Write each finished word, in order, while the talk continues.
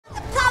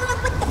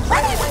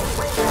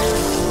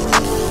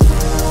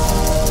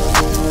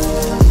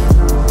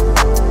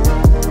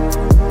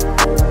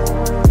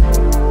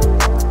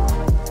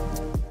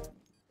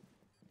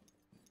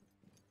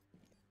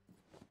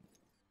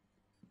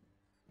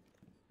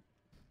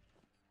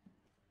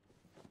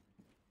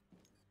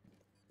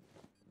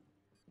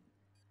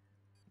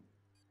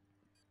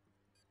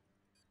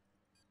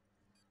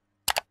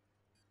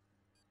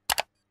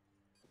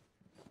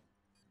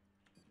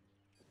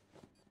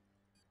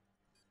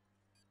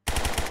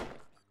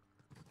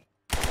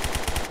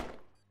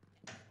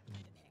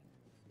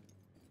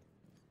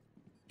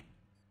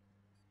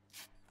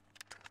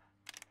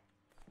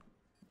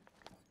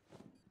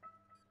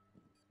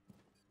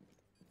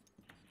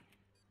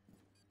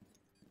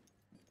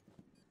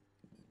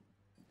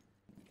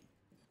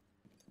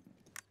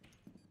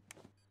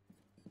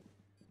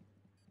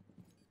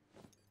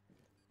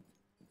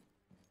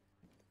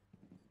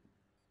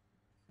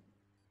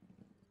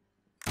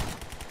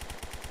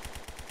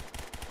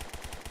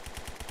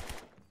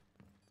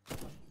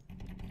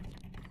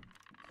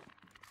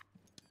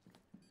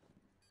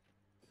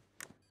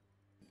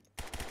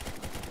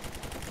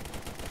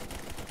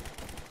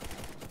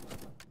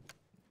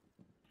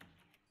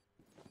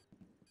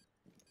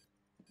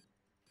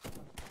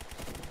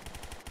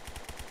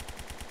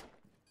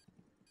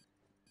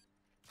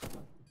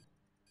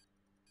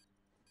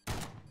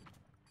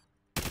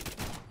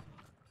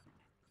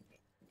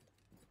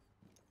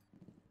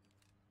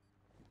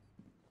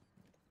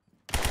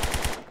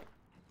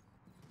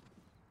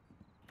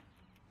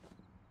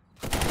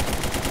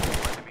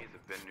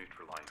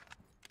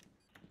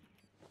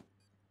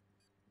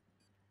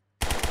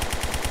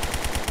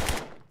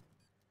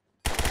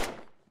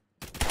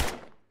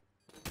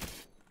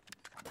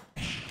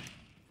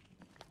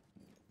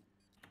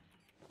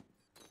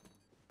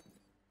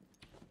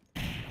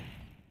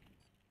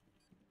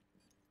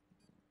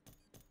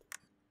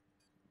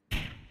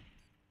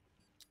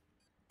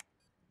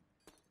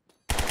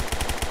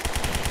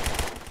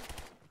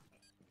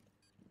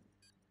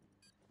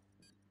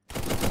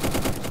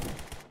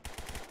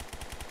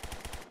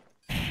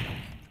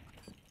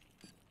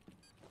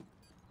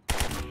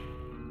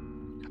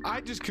I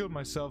just killed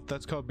myself.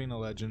 That's called being a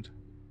legend.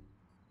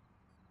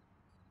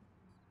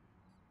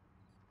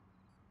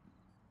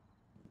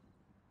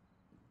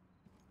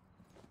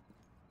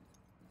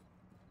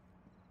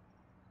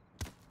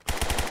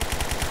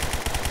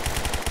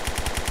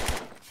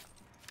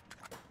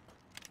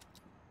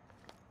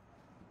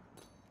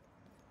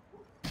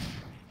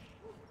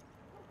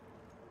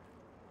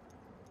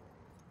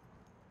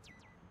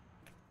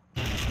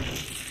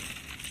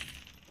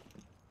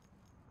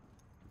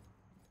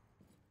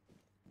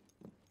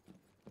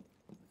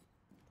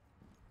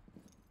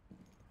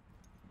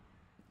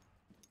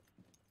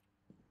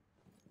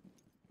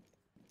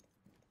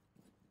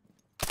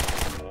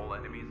 All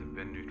enemies have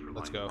been neutralized.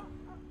 Let's go.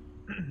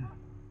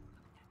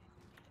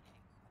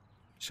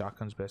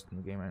 Shotgun's best in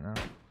the game right now.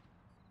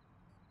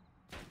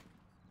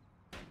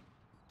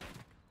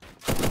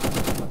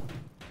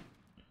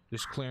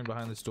 Just clearing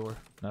behind this door.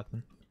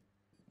 Nothing.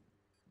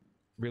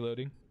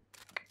 Reloading.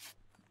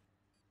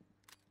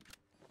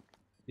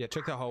 Yeah,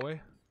 check that hallway.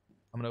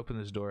 I'm gonna open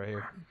this door right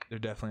here. They're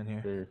definitely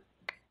in here.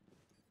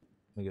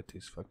 Let me get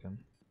these fucking.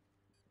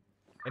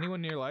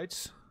 Anyone near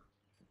lights?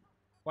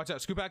 Watch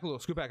out! Scoot back a little.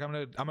 Scoot back. I'm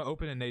gonna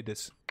open and nade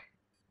this.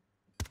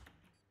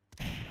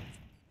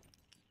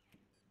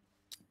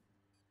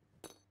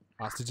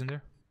 Hostage in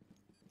there.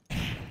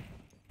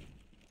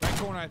 Right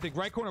corner, I think.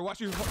 Right corner.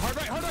 Watch you. Hard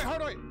right. Hard right.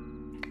 Hard right.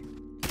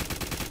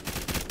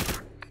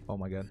 Oh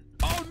my god.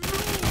 Oh no!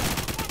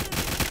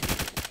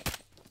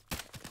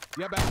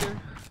 Yeah, back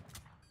there.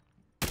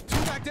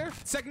 Two back there.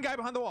 Second guy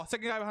behind the wall.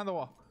 Second guy behind the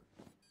wall.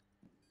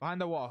 Behind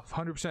the wall.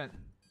 100%.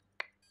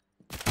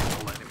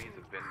 All enemies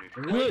have been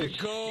neutralized. Way to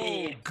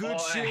go. Good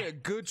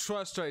shit. Good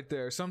trust right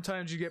there.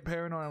 Sometimes you get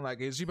paranoid. I'm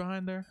like, is he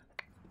behind there?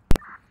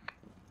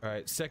 All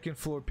right. Second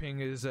floor ping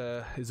is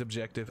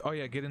objective. Oh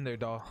yeah, get in there,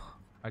 doll.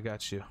 I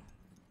got you.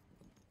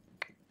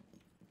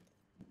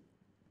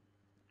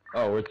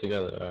 Oh, we're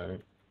together. All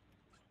right.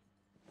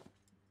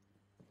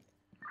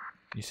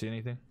 You see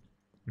anything?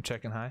 I'm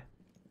checking high.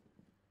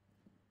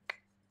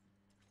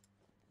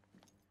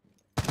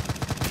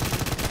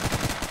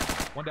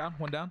 One down,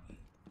 one down.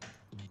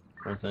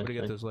 Okay, Where do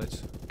you get those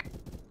lights?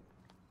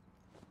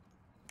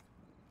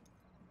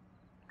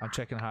 I'm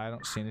checking high, I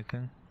don't see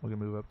anything. We can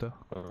move up though.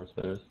 Oh,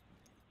 upstairs.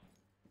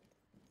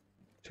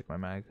 Check my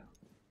mag.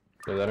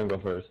 Yeah, let him go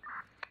first.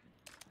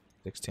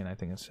 16 I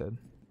think it said.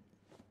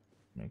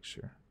 Make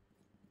sure.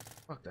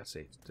 Fuck, that's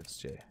 8. That's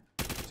J.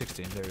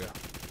 16, there we go.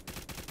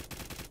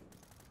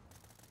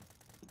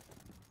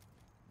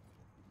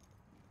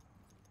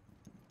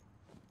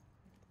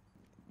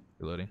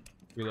 Reloading.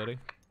 Reloading.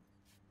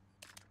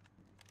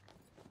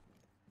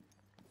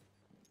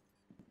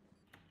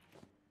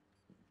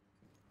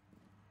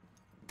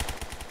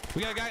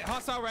 We got a guy.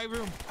 Hostile right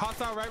room.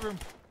 Hostile right room.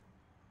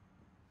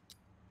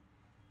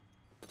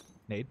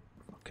 Nade.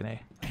 Fucking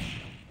A.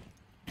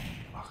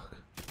 Fuck.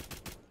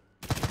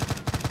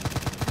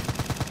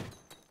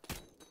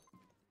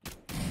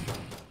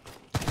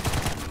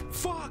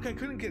 Fuck, I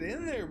couldn't get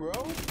in there, bro.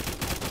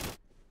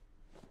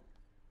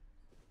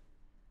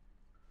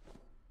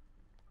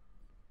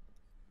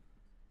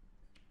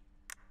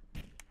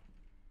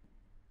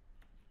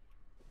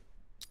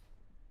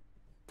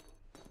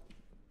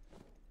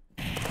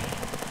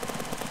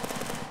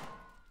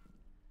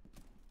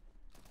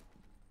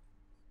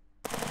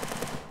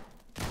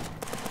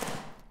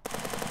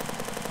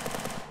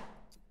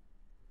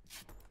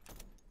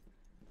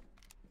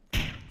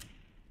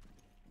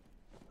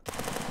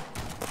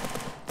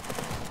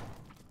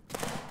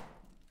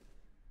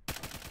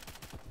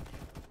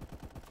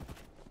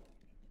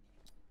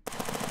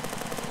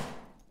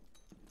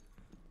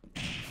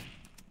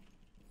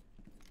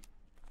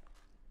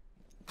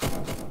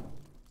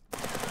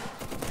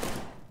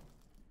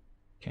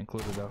 Can't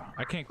close the door.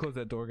 I can't close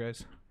that door,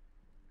 guys.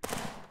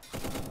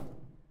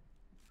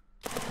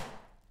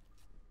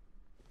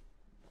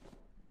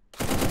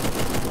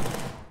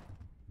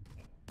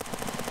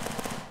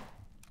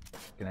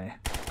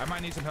 I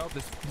might need some help.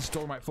 This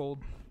door might fold.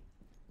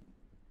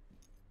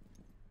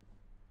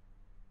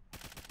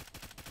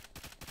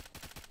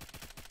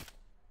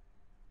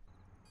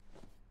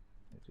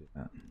 Do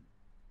that.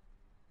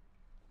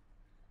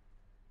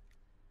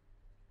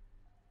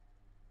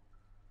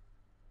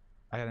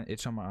 I had an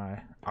itch on my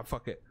eye. Ah,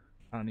 fuck it.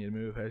 I don't need to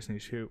move. I just need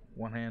to shoot.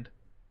 One hand.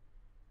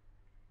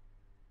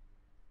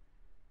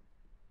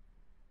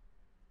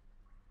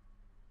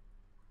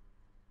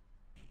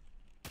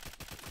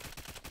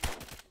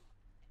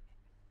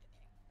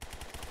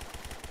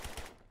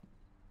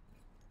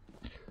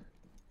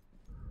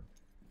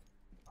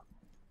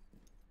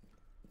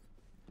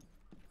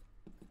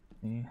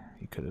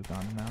 He could have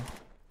gone now.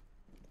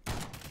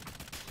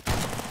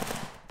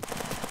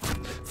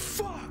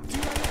 Fuck,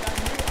 dude!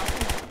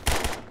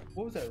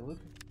 What was that?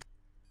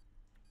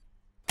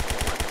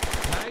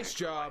 Nice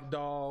job,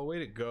 doll. Way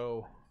to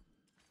go.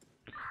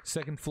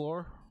 Second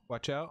floor.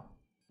 Watch out.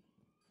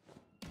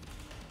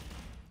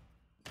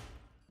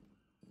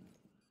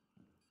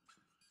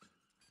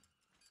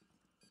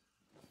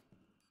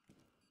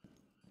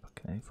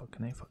 Fucking A,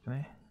 fucking A, fucking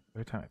A.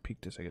 Every time I peek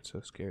this, I get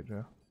so scared,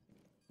 bro.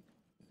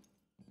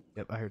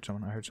 Yep, I heard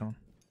someone. I heard someone.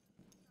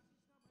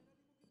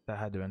 That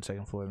had to have been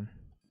second floor then.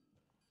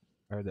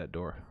 I heard that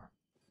door.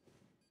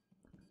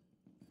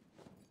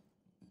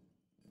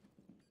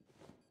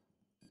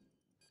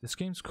 This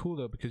game's cool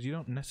though because you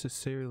don't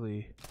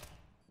necessarily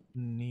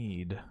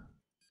need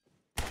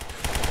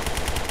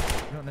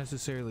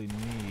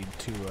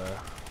to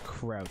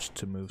crouch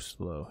to move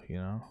slow, you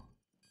know?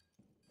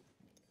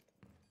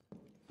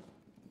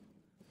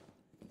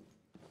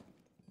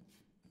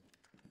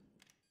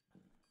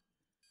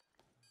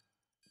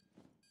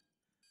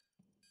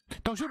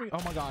 Don't shoot me!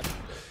 Oh my god.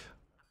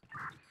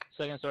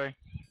 Second story.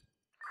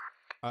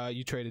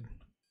 You traded.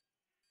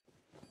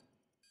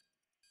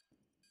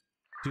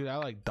 Dude, I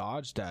like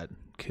dodged that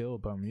kill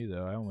by me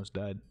though. I almost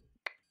died.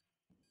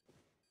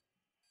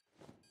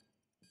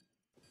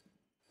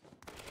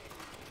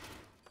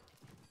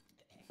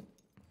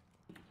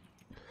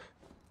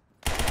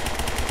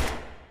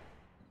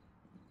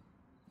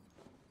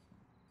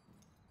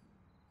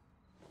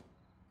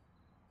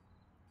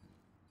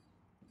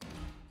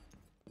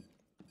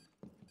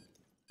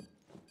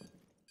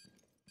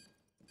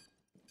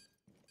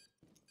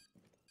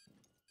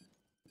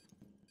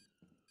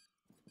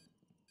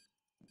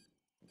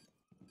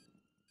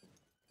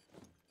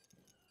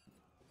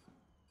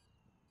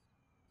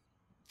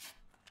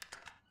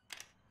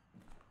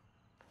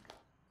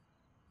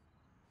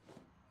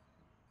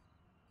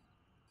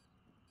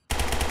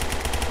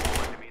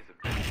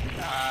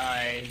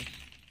 Nice.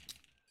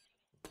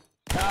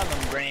 Tell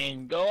them,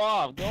 brain. Go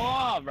off, bro. Go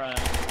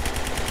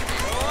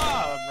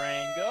off,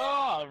 brain. Go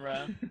off,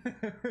 bro.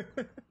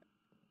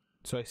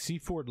 So I see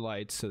Ford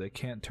lights, so they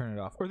can't turn it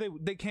off, or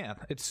they can.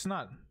 It's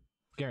not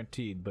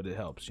guaranteed, but it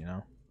helps, you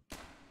know.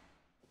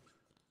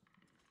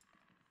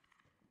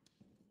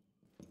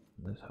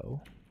 This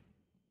hoe.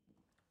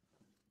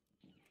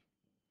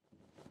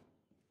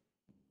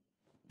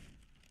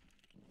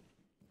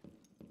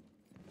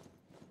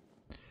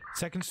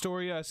 Second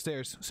story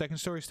stairs. Second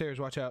story stairs.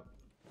 Watch out.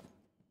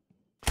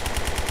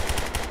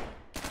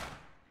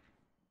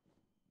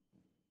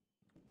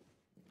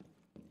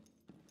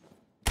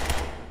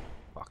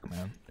 Fuck,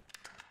 man.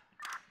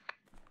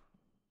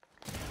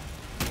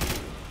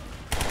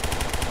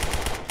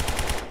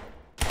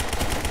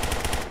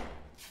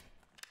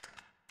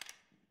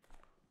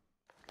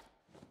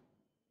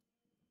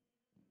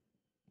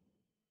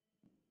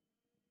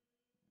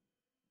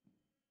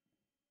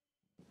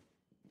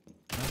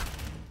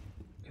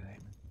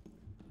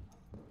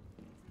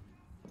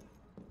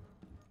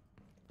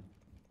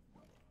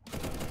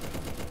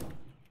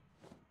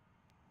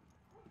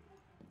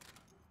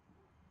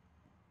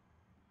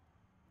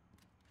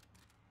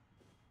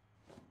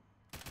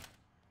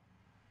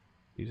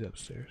 He's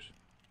upstairs.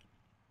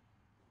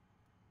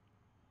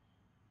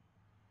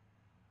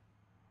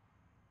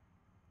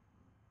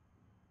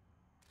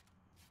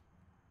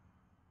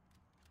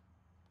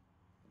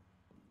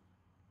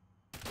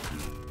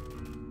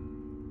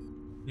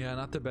 Yeah,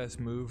 not the best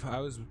move.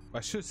 I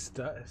should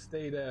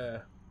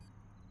have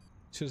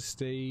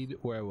stayed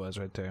where I was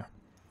right there.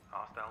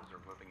 Hostiles are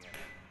moving in.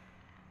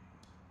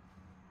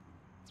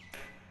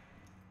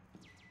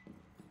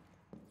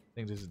 I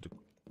think this is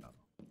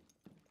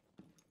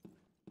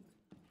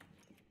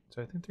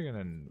so I think they're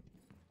gonna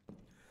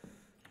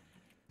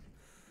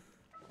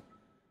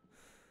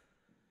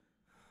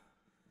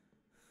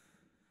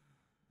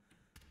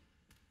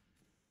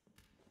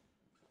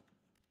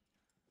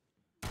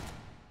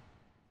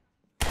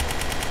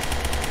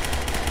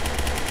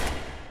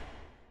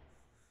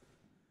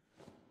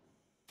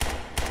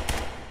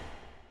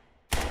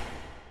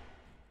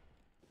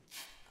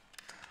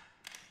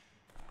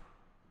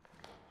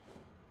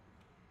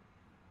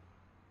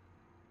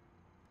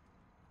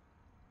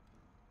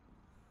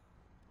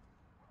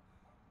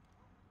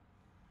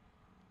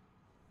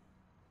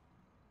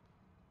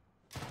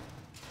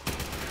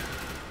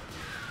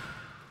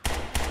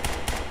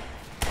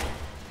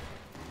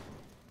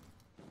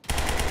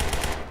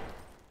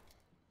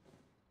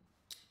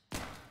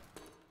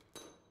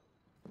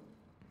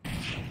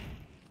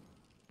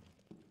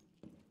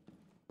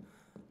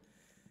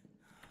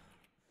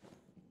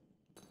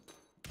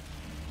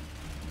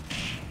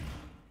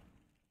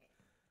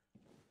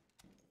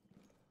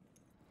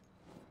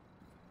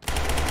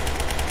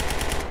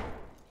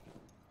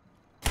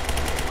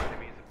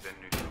Enemies have been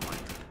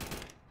neutralized.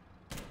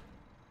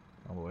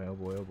 oh boy, oh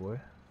boy, oh boy.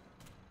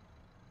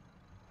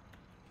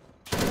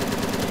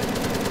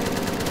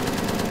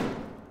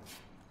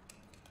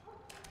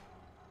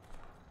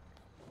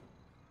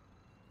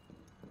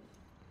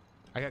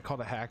 I got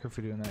called a hacker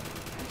for doing that.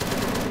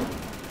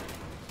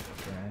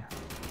 Okay.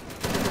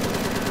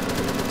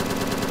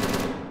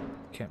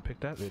 Can't pick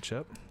that bitch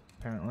up,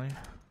 apparently.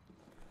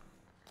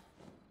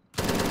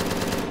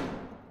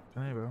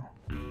 Hey, bro.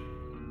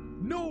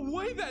 No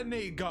way that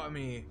nade got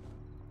me!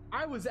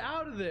 I was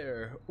out of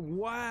there!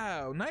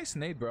 Wow, nice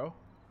nade, bro.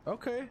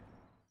 Okay.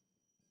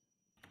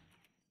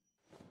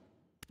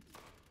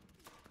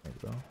 There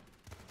you go.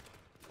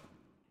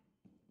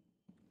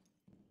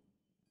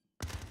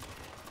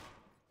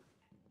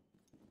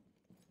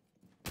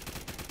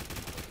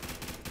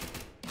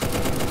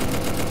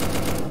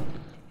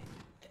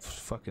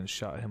 fucking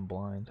shot him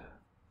blind.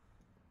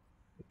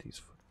 Get these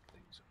fucking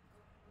things.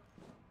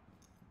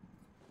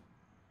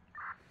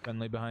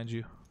 Friendly behind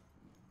you.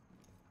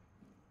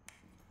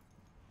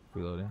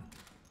 Reloading.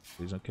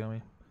 Please don't kill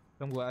me.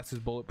 Some glass is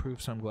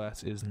bulletproof, some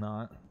glass is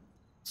not.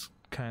 It's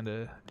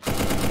kinda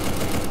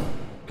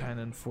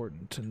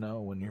important to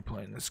know when you're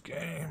playing this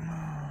game.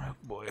 Oh,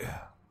 boy.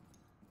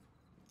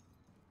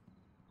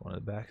 Going to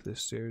the back of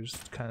this stairs.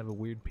 It's kind of a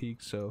weird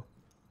peak, so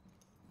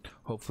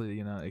hopefully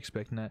you're not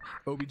expecting that.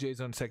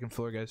 OBJ's on the second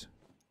floor, guys.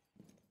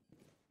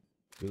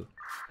 Ooh.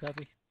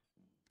 Copy.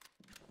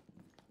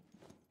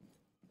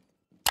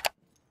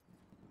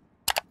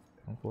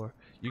 Second floor.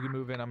 You can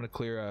move in. I'm gonna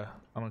clear.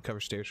 I'm gonna cover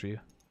stairs for you.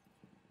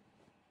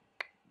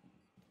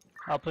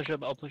 I'll push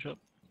up. I'll push up.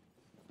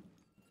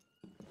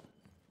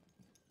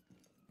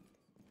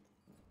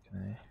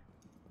 Okay.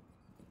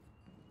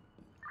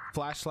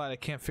 Flashlight. I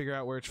can't figure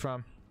out where it's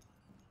from.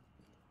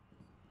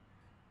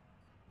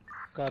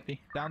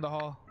 Copy. Down the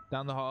hall.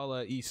 Down the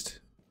hall. East.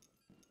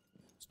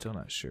 Still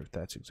not sure if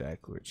that's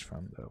exactly where it's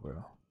from, though,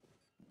 bro.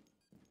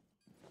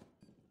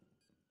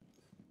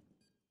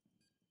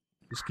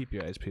 Just keep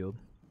your eyes peeled.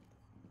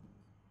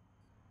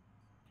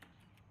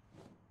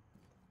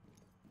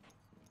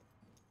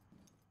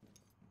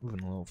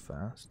 Moving a little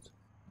fast.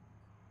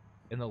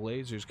 And the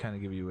lasers kind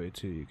of give you away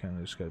too. You kind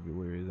of just gotta be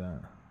wary of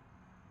that.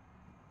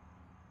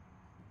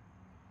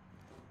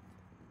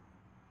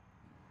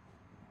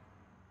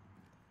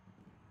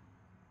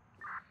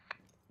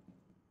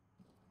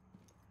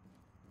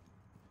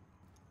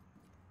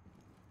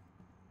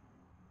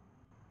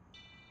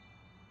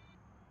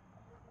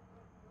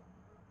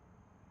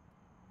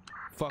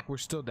 Fuck, we're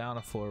still down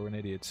a floor. We're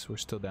idiots. We're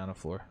still down a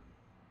floor.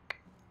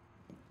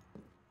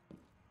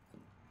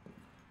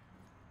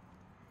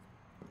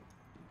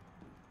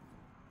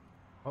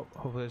 Oh,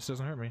 hopefully this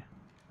doesn't hurt me.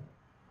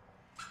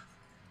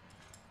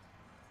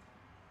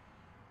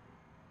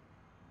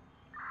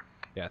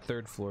 Yeah,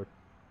 third floor.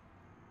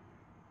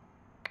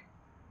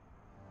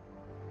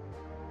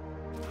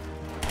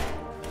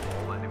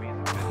 All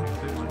enemies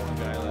There's one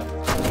guy left.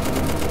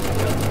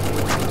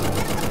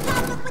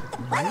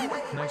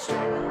 Nice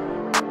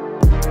job.